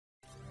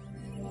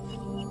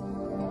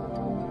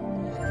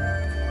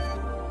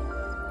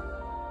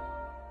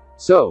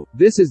So,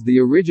 this is the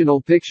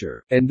original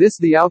picture, and this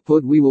the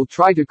output we will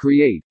try to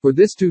create. For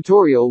this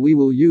tutorial we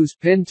will use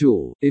pen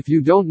tool. If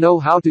you don't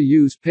know how to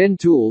use pen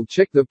tool,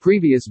 check the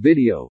previous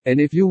video, and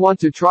if you want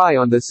to try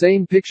on the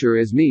same picture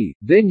as me,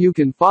 then you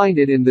can find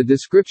it in the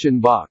description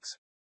box.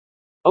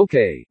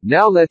 Okay,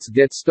 now let's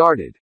get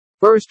started.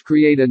 First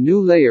create a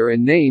new layer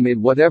and name it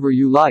whatever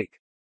you like.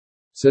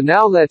 So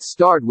now let's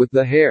start with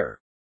the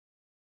hair.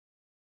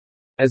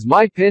 As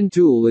my pen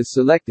tool is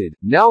selected,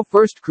 now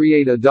first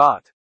create a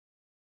dot.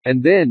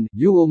 And then,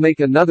 you will make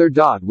another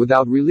dot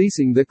without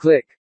releasing the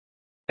click.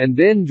 And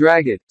then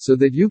drag it, so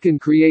that you can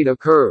create a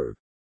curve.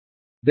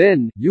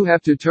 Then, you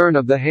have to turn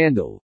of the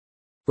handle.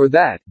 For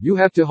that, you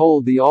have to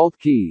hold the Alt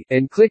key,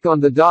 and click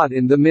on the dot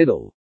in the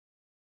middle.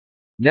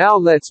 Now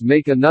let's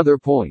make another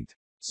point.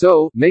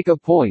 So, make a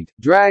point,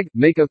 drag,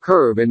 make a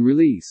curve and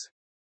release.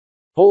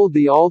 Hold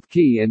the Alt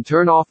key and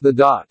turn off the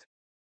dot.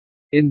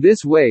 In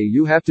this way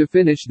you have to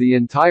finish the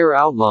entire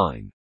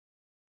outline.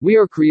 We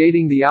are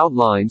creating the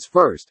outlines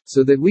first,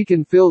 so that we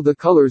can fill the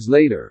colors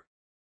later.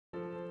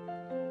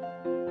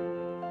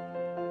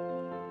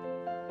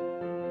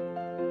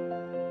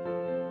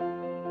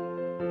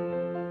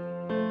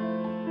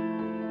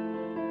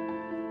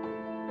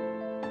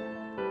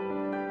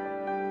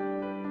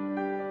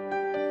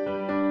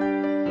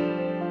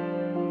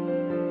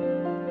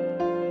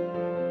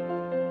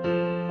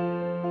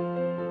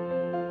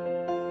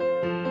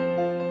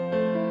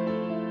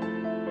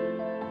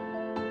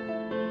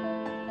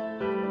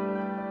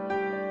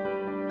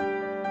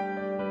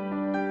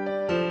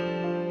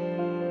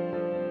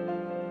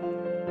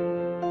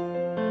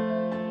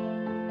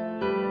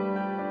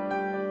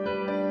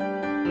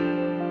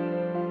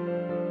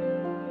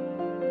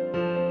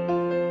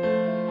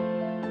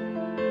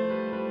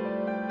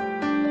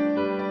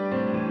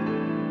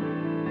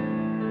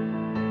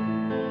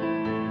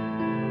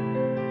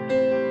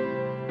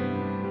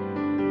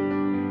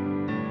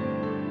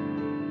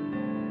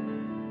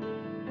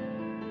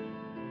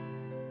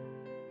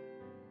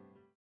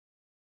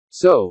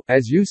 So,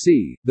 as you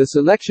see, the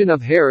selection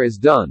of hair is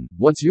done.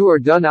 Once you are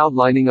done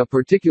outlining a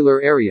particular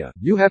area,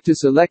 you have to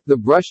select the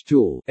brush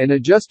tool, and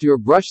adjust your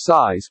brush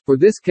size. For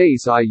this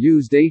case I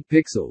used 8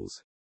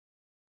 pixels.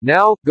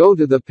 Now, go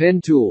to the pen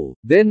tool,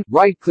 then,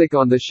 right-click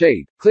on the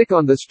shape, click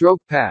on the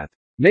stroke path.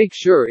 Make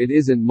sure it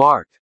isn't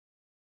marked.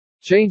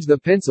 Change the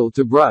pencil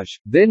to brush,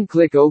 then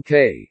click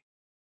OK.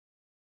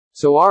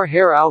 So our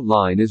hair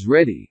outline is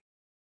ready.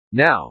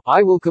 Now,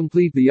 I will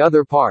complete the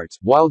other parts.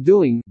 While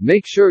doing,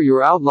 make sure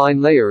your outline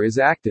layer is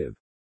active.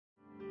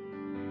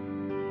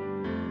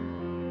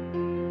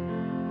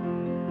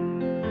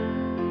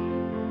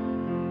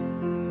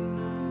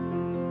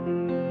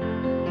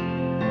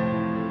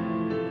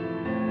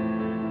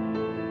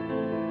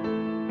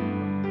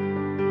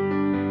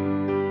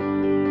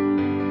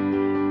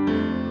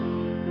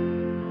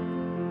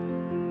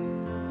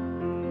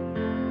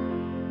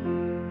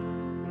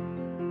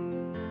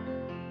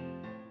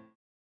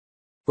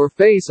 For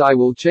face I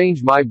will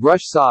change my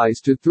brush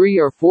size to 3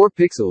 or 4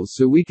 pixels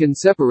so we can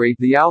separate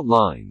the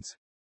outlines.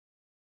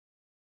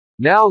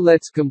 Now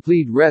let's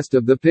complete rest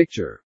of the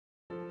picture.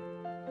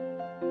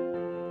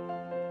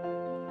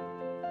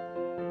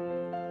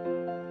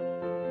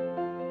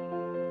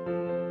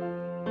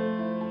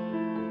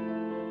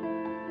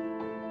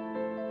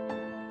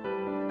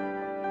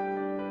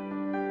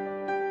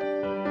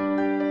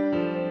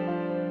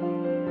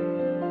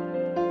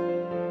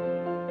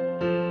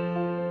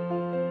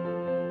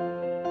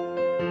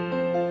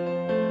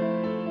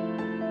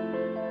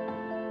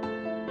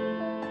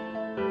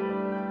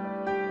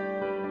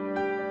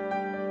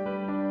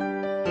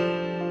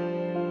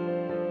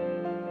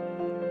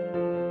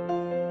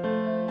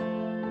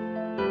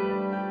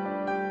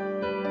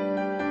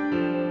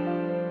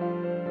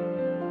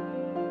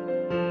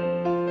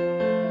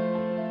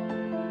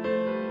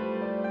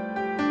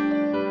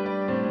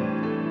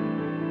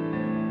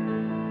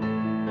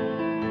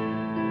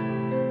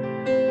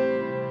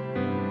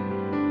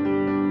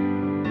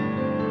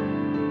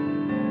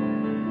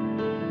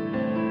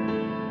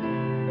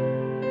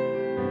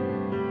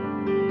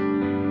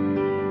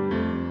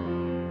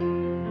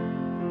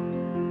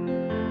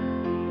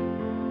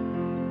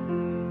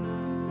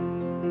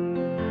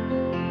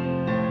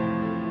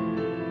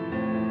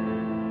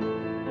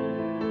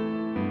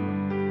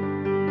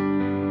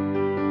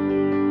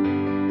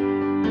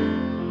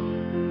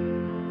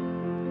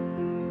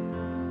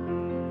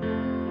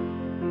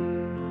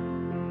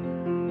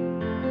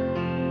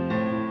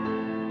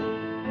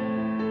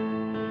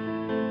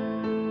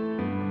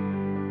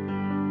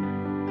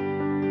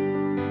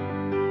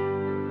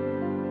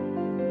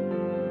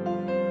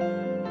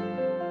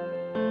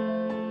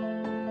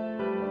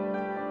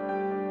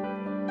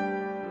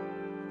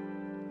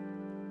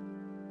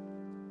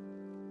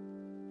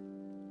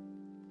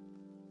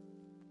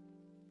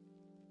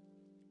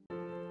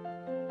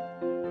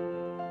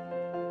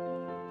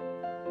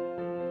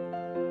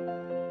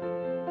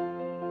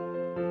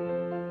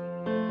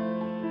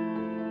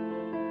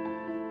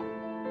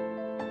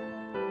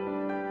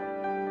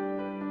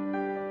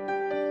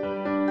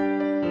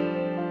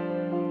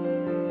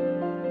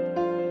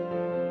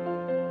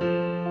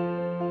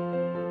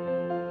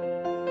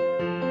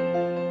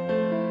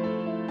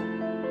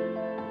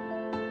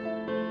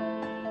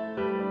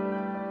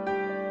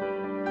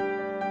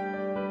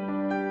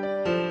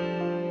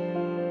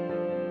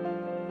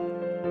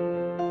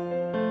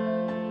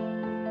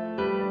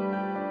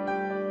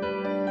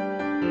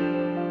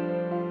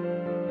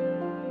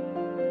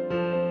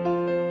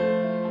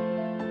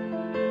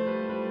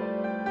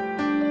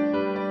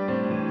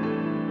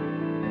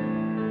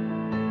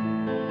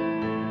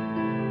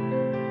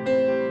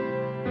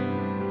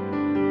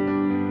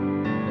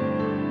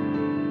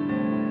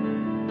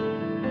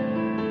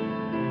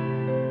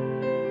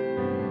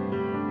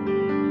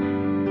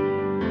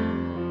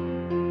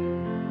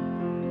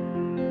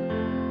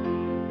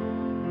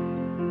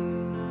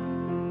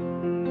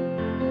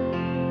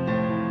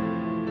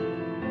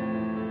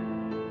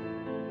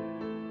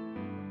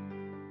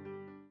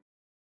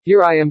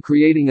 Here I am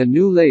creating a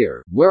new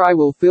layer, where I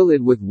will fill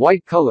it with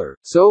white color,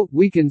 so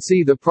we can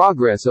see the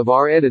progress of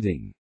our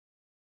editing.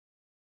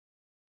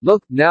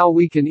 Look, now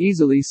we can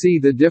easily see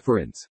the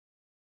difference.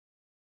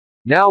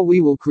 Now we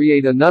will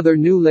create another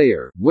new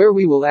layer, where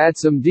we will add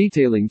some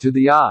detailing to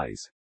the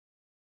eyes.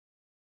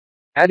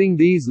 Adding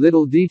these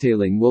little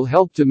detailing will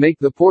help to make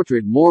the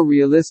portrait more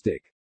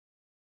realistic.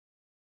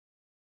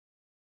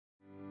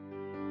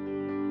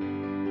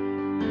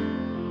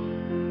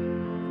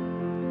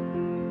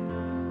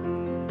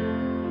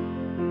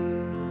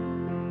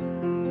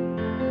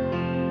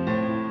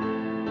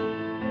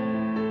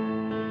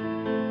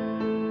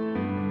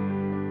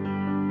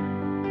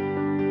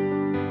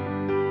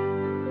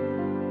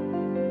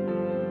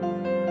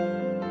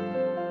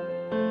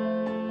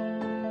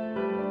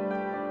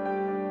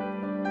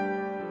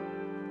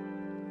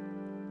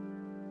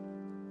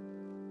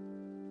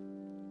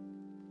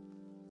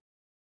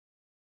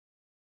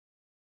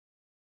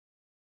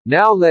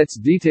 Now let's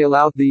detail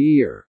out the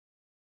ear.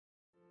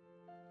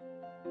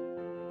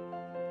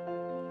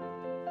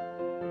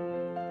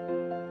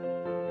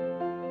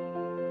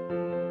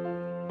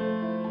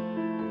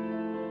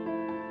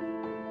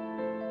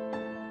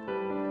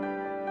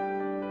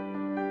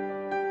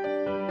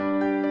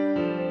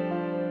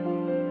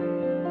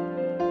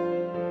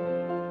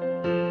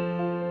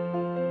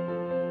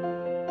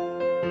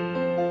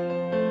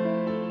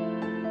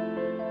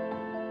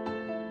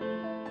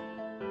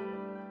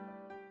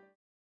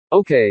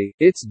 Okay,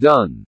 it's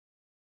done.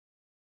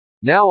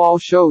 Now I'll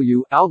show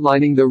you,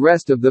 outlining the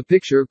rest of the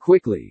picture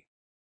quickly.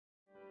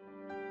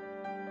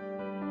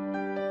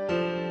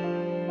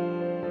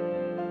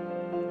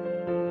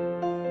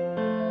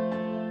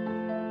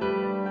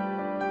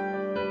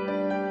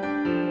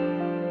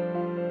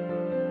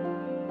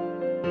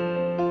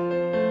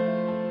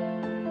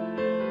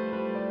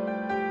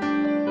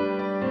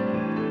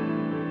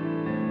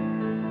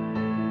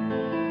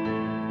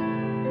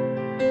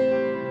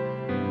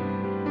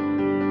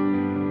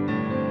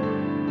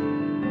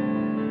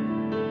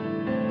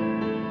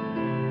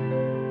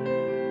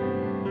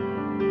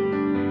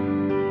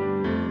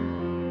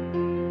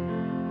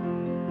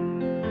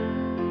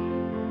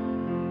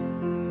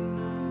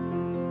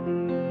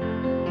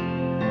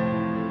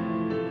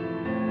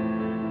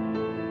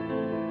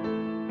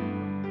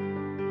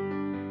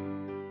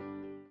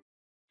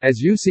 As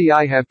you see,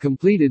 I have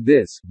completed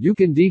this. You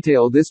can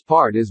detail this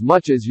part as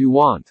much as you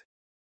want.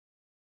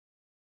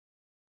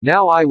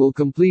 Now I will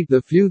complete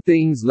the few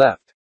things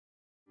left.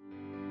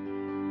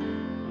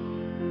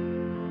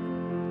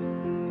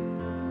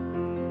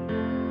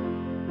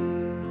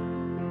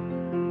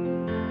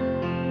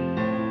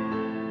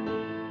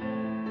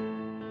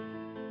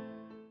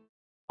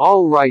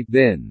 Alright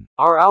then.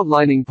 Our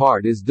outlining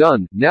part is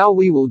done. Now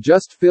we will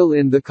just fill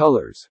in the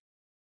colors.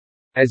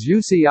 As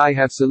you see, I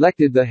have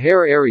selected the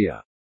hair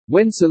area.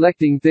 When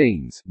selecting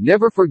things,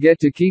 never forget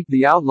to keep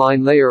the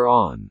outline layer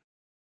on.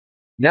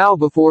 Now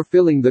before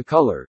filling the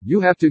color, you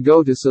have to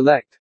go to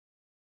Select,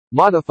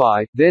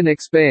 Modify, then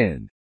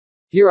Expand.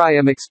 Here I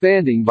am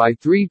expanding by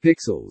 3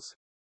 pixels.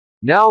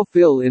 Now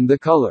fill in the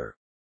color.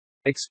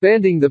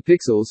 Expanding the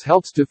pixels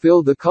helps to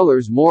fill the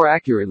colors more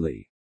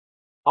accurately.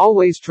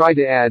 Always try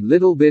to add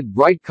little bit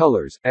bright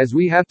colors, as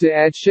we have to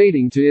add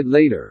shading to it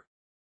later.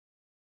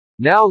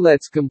 Now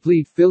let's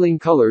complete filling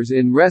colors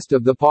in rest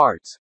of the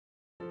parts.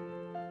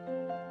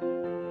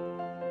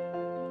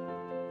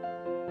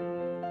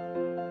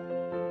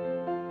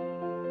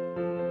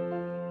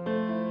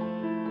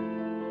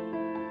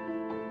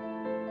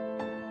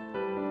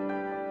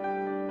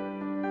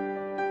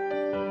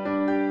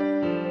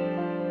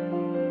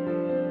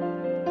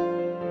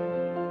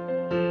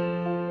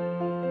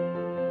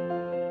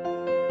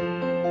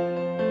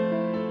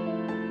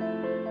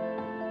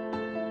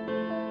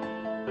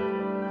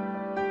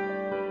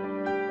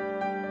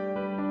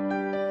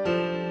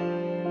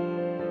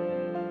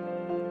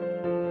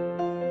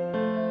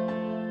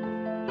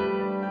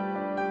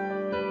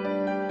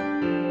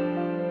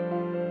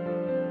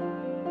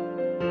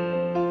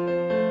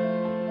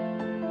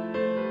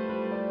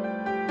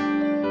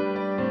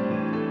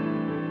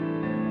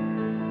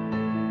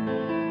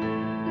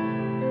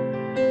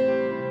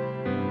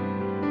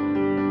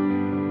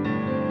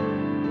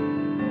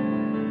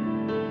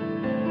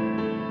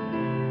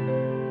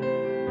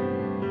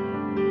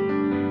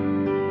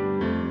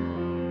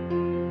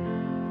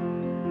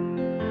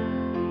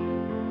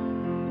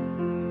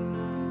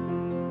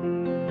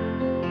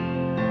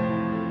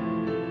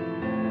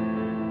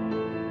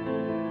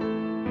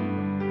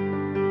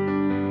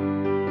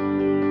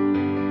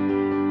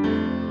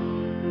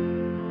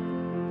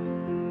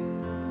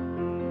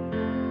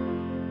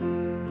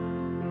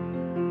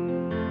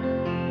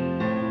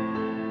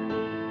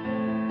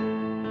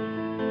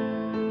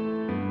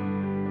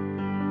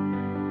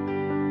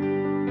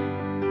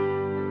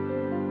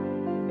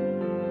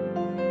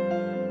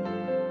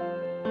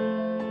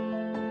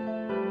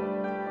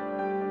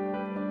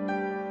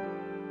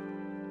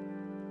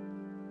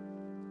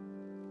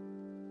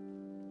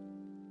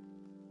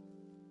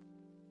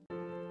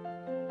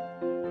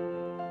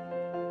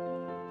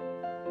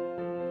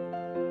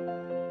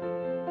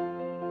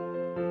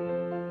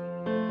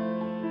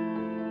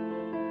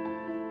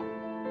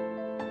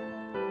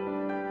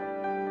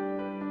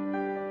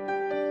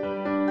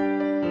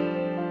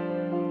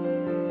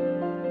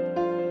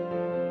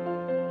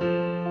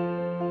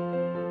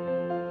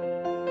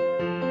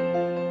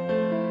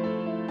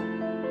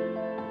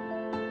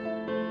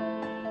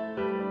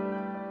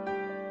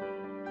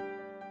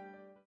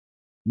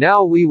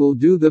 Now we will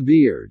do the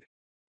beard.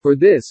 For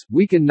this,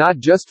 we cannot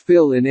just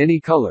fill in any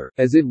color,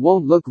 as it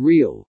won't look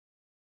real.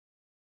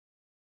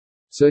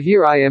 So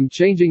here I am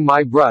changing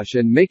my brush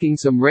and making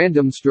some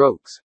random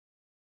strokes.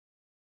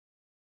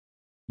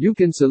 You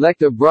can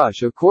select a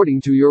brush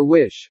according to your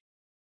wish.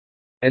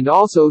 And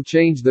also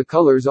change the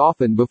colors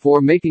often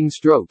before making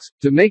strokes,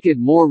 to make it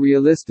more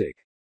realistic.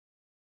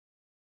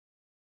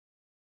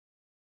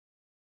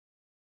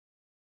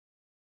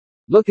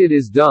 Look, it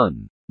is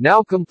done.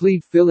 Now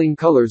complete filling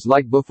colors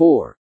like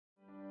before.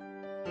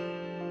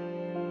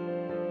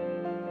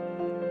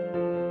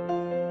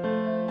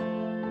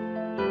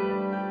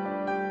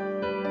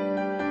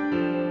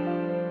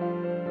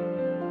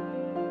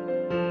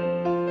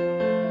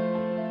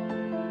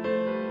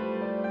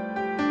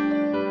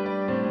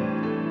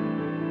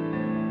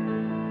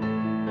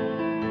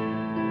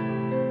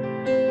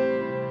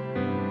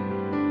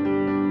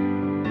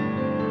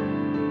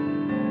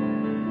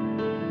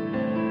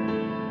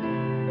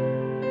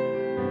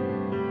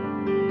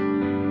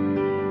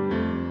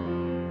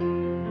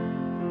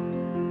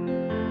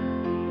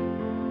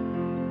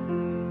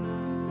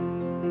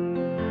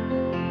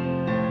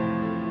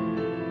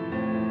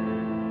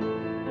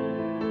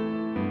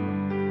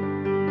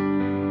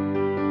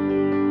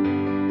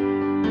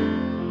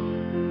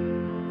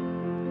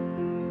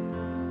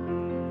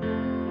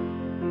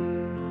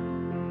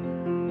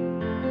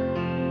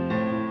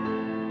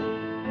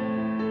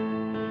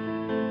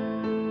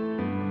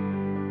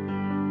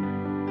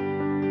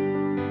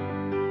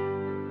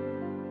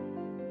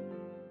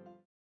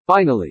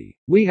 Finally,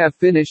 we have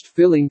finished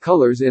filling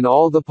colors in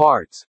all the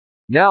parts.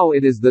 Now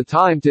it is the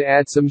time to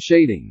add some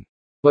shading.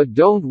 But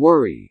don't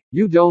worry,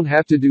 you don't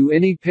have to do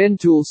any pen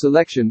tool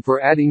selection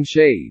for adding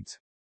shades.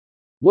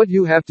 What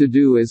you have to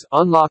do is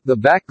unlock the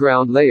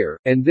background layer,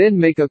 and then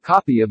make a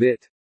copy of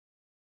it.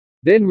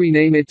 Then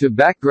rename it to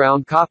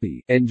background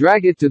copy, and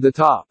drag it to the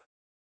top.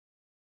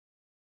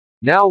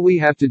 Now we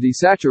have to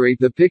desaturate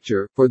the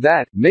picture. For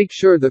that, make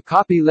sure the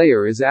copy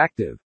layer is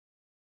active.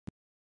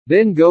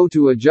 Then go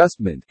to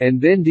Adjustment, and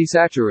then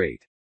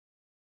Desaturate.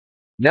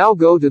 Now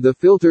go to the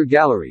Filter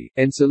Gallery,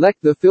 and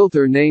select the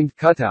filter named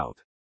Cutout.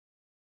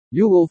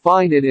 You will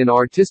find it in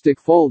Artistic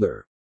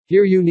folder.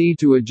 Here you need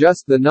to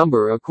adjust the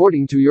number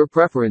according to your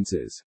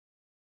preferences.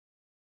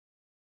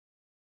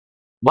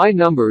 My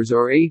numbers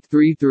are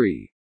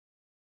 833.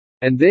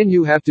 And then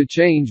you have to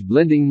change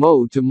blending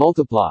mode to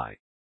multiply.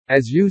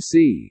 As you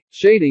see,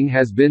 shading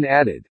has been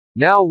added.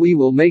 Now we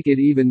will make it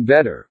even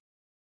better.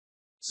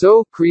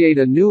 So, create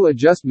a new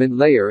adjustment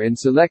layer and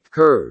select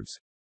Curves.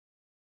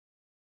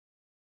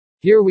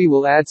 Here we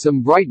will add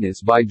some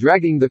brightness by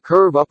dragging the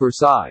curve upper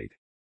side.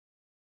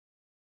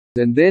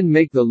 And then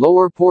make the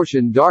lower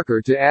portion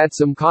darker to add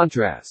some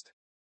contrast.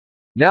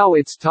 Now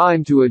it's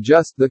time to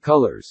adjust the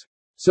colors.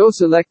 So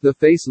select the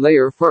face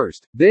layer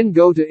first, then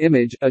go to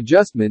Image,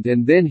 Adjustment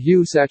and then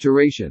Hue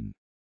Saturation.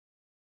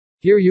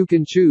 Here you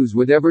can choose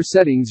whatever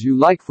settings you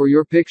like for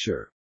your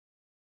picture.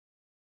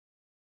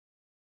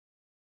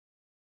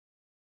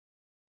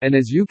 And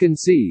as you can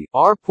see,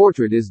 our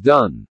portrait is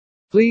done.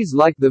 Please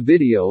like the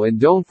video and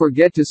don't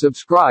forget to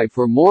subscribe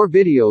for more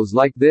videos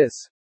like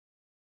this.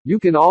 You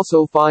can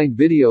also find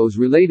videos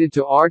related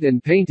to art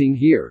and painting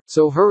here,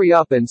 so hurry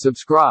up and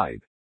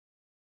subscribe.